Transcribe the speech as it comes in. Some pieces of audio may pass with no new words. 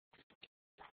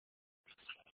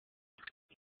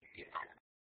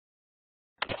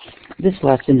This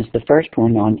lesson is the first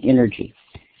one on energy.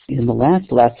 In the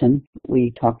last lesson,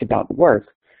 we talked about work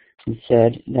and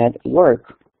said that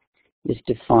work is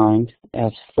defined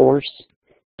as force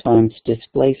times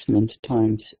displacement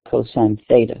times cosine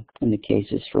theta in the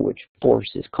cases for which force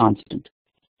is constant.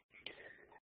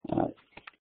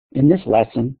 In this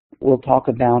lesson, we'll talk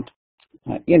about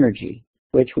energy,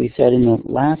 which we said in the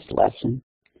last lesson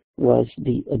was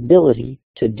the ability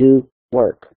to do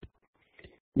work.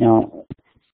 Now,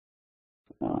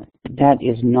 that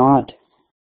is not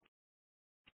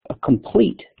a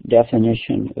complete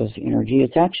definition of energy.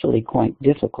 It's actually quite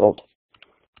difficult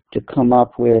to come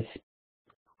up with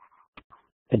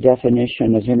a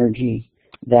definition of energy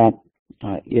that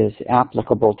is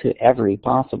applicable to every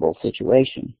possible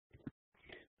situation.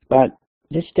 But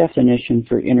this definition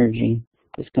for energy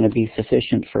is going to be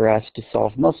sufficient for us to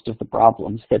solve most of the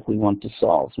problems that we want to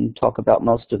solve and talk about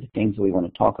most of the things we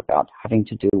want to talk about having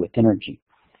to do with energy.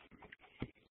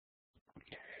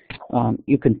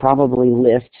 You can probably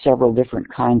list several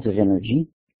different kinds of energy,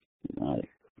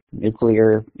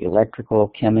 nuclear, electrical,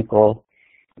 chemical,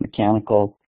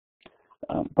 mechanical,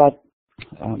 but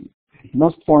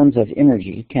most forms of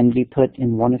energy can be put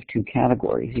in one of two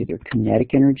categories, either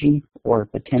kinetic energy or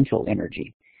potential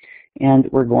energy.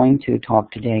 And we're going to talk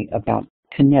today about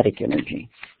kinetic energy.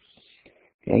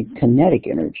 Okay, kinetic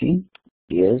energy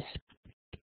is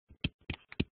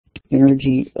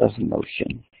energy of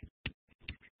motion.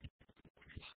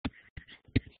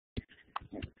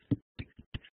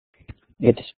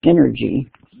 It's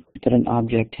energy that an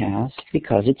object has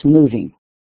because it's moving.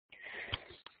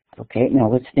 Okay,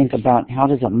 now let's think about how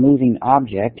does a moving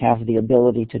object have the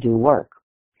ability to do work?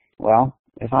 Well,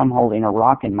 if I'm holding a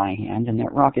rock in my hand and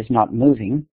that rock is not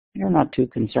moving, you're not too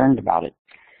concerned about it.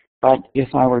 But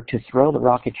if I were to throw the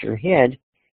rock at your head,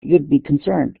 you'd be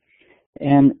concerned.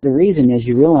 And the reason is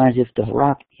you realize if the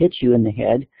rock hits you in the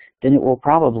head, then it will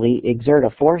probably exert a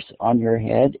force on your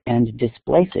head and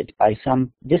displace it by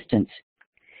some distance.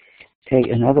 Okay,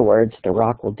 in other words, the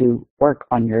rock will do work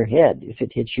on your head if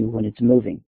it hits you when it's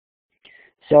moving.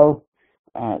 So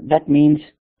that means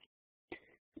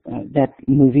that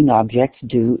moving objects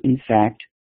do, in fact,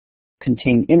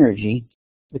 contain energy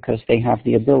because they have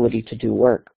the ability to do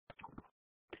work.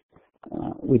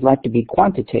 We'd like to be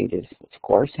quantitative, of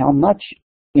course. How much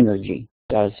energy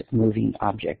does a moving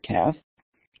object have?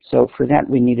 So for that,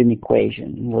 we need an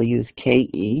equation. We'll use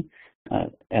Ke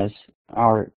as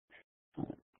our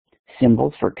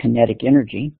symbol for kinetic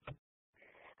energy.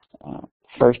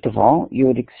 First of all, you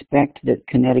would expect that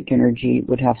kinetic energy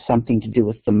would have something to do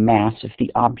with the mass of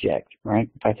the object, right?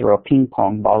 If I throw a ping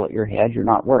pong ball at your head, you're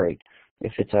not worried.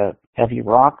 If it's a heavy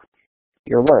rock,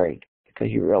 you're worried because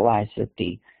you realize that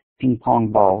the ping pong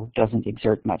ball doesn't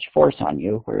exert much force on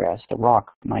you, whereas the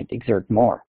rock might exert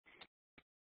more.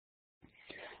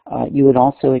 You would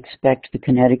also expect the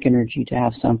kinetic energy to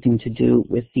have something to do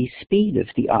with the speed of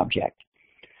the object.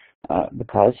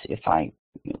 Because if I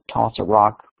toss a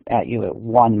rock at you at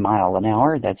 1 mile an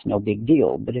hour, that's no big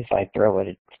deal. But if I throw it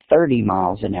at 30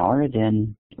 miles an hour,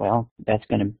 then, well, that's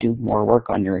going to do more work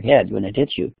on your head when it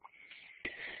hits you.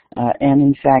 And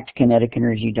in fact, kinetic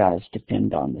energy does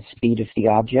depend on the speed of the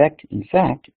object. In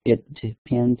fact, it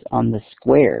depends on the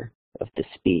square of the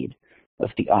speed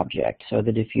of the object, so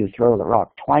that if you throw the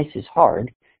rock twice as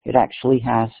hard, it actually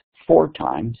has 4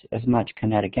 times as much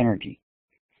kinetic energy.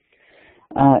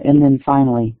 And then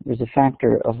finally, there's a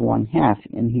factor of 1/2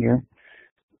 in here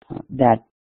that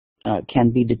can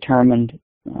be determined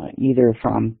either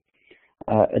from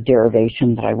a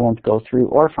derivation that I won't go through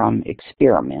or from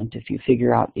experiment. If you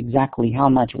figure out exactly how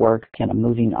much work can a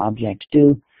moving object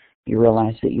do, you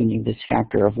realize that you need this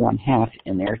factor of 1/2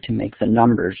 in there to make the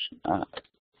numbers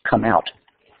come out.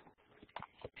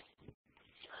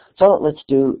 So let's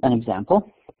do an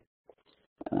example.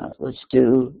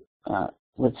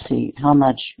 Let's see how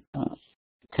much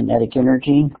kinetic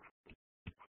energy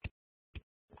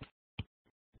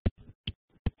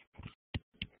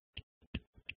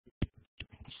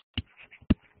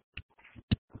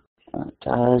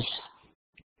does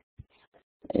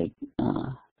a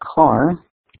car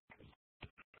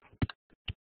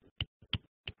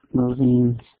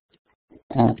moving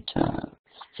at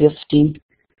 50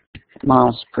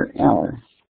 miles per hour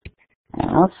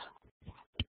have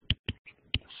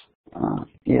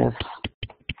if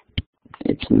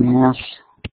its mass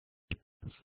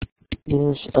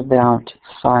is about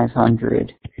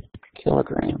 500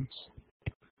 kilograms.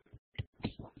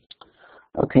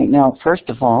 Okay, now first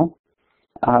of all,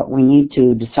 we need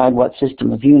to decide what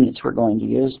system of units we're going to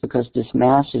use because this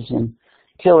mass is in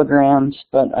kilograms,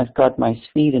 but I've got my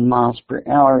speed in miles per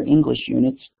hour English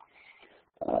units.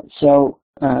 So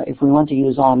If we want to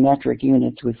use all metric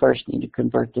units, we first need to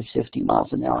convert the 50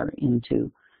 miles an hour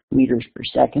into meters per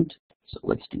second. So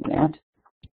let's do that.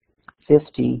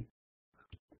 50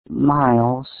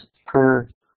 miles per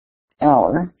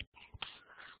hour.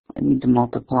 I need to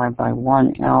multiply by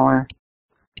 1 hour.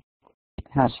 It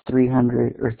has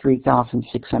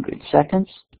 3,600 seconds.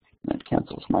 That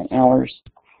cancels my hours.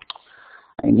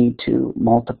 I need to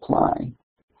multiply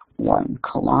 1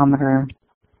 kilometer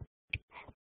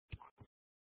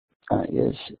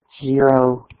is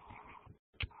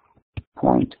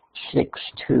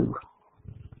 0.62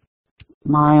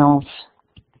 miles.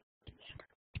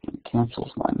 It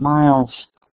cancels my miles.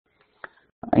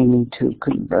 I need to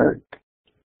convert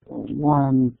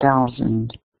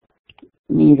 1,000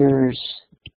 meters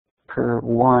per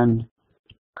 1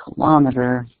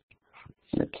 kilometer.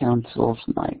 It cancels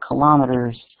my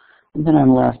kilometers. And then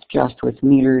I'm left just with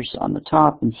meters on the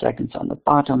top and seconds on the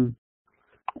bottom.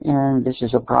 And this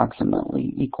is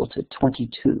approximately equal to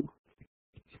 22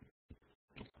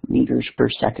 meters per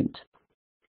second.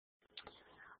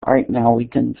 All right, now we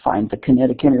can find the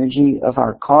kinetic energy of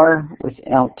our car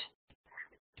without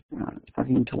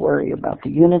having to worry about the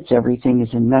units. Everything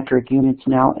is in metric units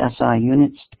now, SI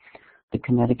units. The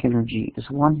kinetic energy is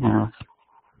 1/2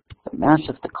 the mass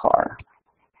of the car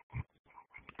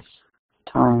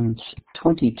times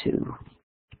 22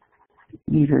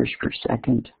 meters per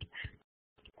second.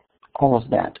 All of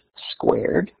that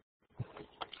squared.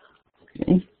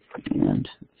 Okay, and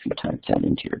if you type that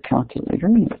into your calculator,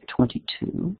 you have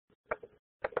 22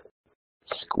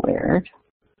 squared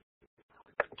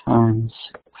times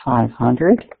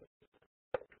 500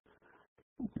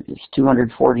 is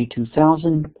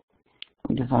 242,000.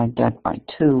 We divide that by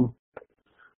 2,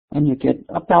 and you get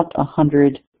about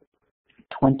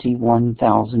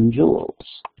 121,000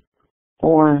 joules,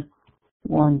 or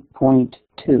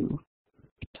 1.2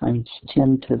 times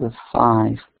 10 to the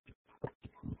 5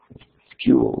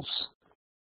 joules.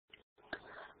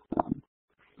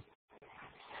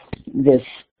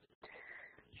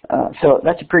 So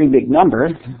that's a pretty big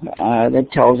number.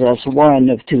 That tells us one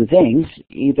of two things.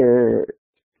 Either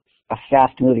a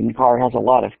fast-moving car has a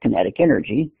lot of kinetic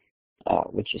energy,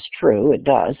 which is true, it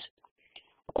does,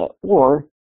 or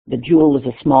the joule is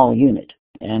a small unit,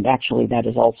 and actually that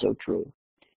is also true.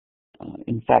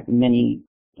 In fact, many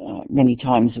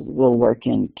times we'll work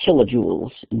in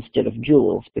kilojoules instead of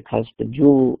joules because the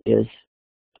joule is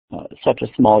such a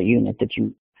small unit that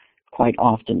you quite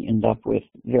often end up with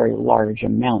very large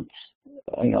amounts,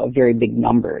 a very big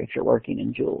number if you're working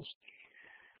in joules.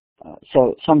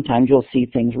 So sometimes you'll see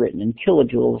things written in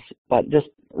kilojoules, but just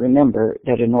remember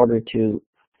that in order to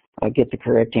get the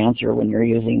correct answer when you're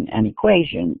using an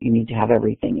equation, you need to have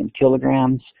everything in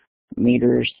kilograms,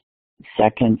 meters,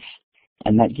 seconds,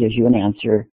 and that gives you an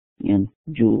answer in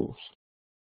joules.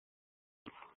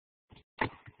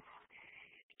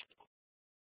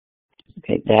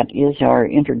 Okay, that is our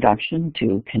introduction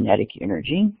to kinetic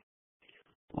energy.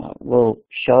 We'll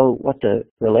show what the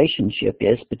relationship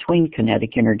is between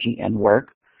kinetic energy and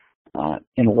work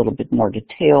in a little bit more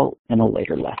detail in a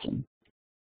later lesson.